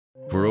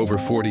For over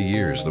 40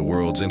 years, the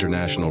world's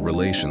international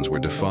relations were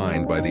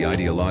defined by the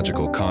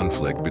ideological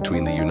conflict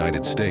between the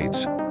United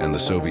States and the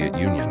Soviet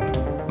Union.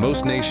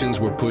 Most nations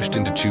were pushed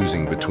into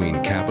choosing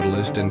between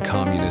capitalist and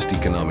communist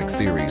economic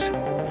theories,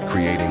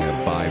 creating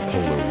a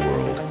bipolar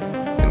world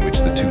in which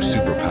the two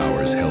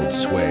superpowers held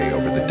sway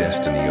over the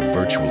destiny of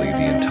virtually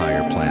the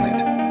entire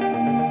planet.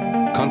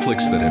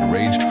 Conflicts that had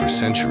raged for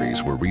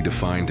centuries were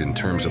redefined in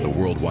terms of the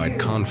worldwide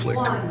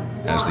conflict,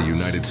 as the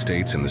United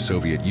States and the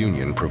Soviet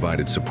Union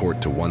provided support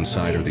to one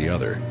side or the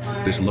other.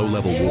 This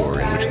low-level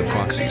war, in which the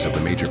proxies of the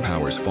major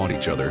powers fought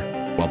each other,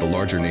 while the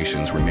larger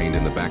nations remained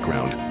in the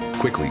background,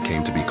 quickly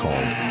came to be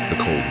called the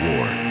Cold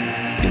War.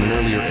 In an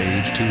earlier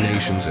age, two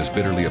nations as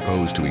bitterly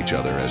opposed to each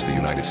other as the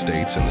United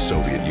States and the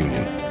Soviet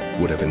Union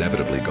would have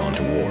inevitably gone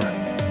to war.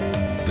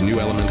 The new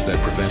element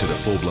that prevented a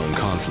full-blown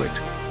conflict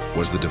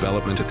was the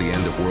development at the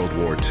end of World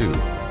War II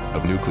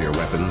of nuclear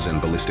weapons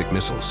and ballistic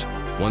missiles.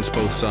 Once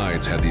both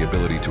sides had the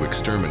ability to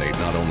exterminate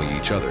not only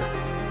each other,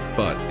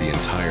 but the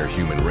entire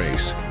human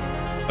race,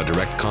 a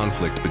direct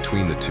conflict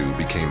between the two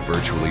became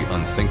virtually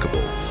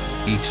unthinkable.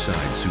 Each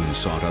side soon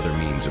sought other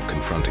means of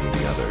confronting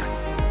the other.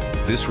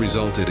 This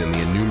resulted in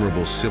the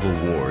innumerable civil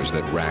wars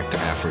that racked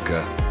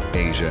Africa,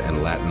 Asia,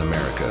 and Latin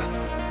America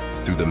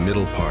through the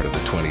middle part of the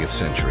 20th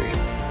century.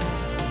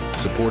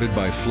 Supported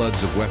by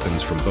floods of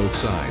weapons from both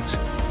sides,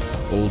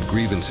 old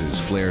grievances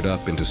flared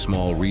up into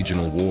small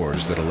regional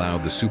wars that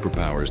allowed the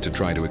superpowers to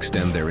try to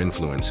extend their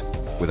influence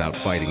without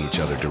fighting each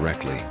other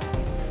directly.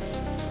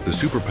 The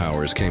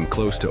superpowers came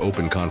close to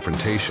open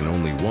confrontation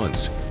only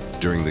once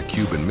during the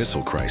Cuban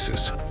Missile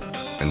Crisis,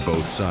 and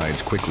both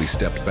sides quickly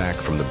stepped back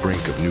from the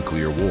brink of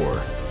nuclear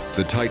war.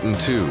 The Titan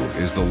II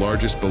is the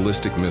largest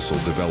ballistic missile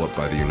developed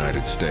by the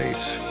United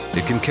States.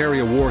 It can carry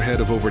a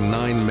warhead of over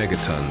 9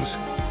 megatons,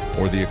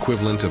 or the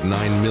equivalent of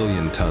 9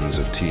 million tons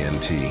of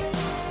TNT,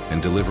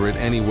 and deliver it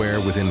anywhere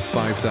within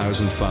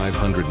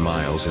 5,500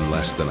 miles in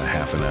less than a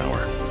half an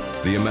hour.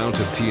 The amount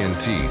of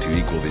TNT to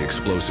equal the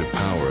explosive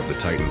power of the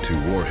Titan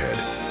II warhead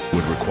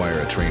would require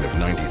a train of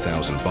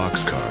 90,000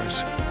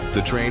 boxcars.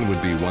 The train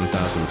would be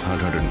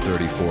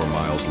 1,534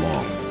 miles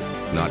long,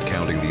 not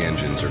counting the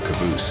engines or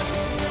caboose,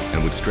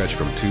 and would stretch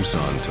from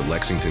Tucson to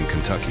Lexington,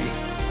 Kentucky.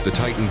 The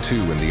Titan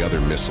II and the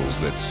other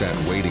missiles that sat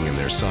waiting in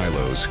their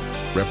silos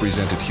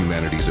represented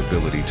humanity's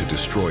ability to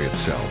destroy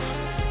itself.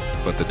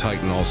 But the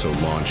Titan also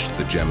launched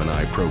the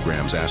Gemini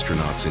program's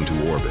astronauts into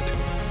orbit,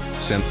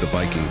 sent the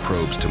Viking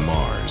probes to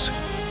Mars,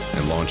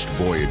 and launched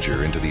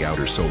Voyager into the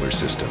outer solar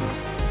system.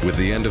 With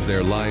the end of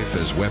their life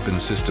as weapon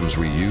systems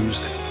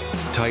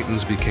reused,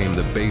 Titans became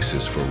the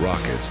basis for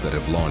rockets that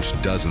have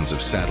launched dozens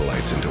of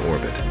satellites into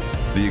orbit.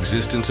 The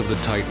existence of the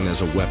Titan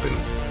as a weapon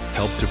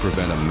helped to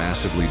prevent a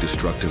massively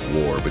destructive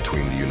war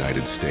between the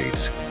United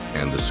States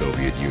and the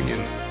Soviet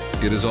Union.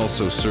 It has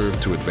also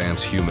served to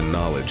advance human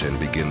knowledge and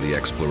begin the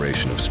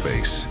exploration of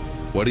space.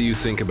 What do you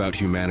think about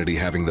humanity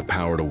having the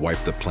power to wipe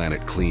the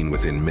planet clean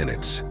within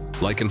minutes?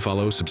 Like and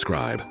follow,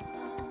 subscribe.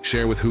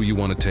 Share with who you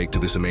want to take to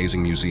this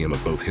amazing museum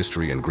of both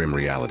history and grim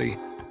reality.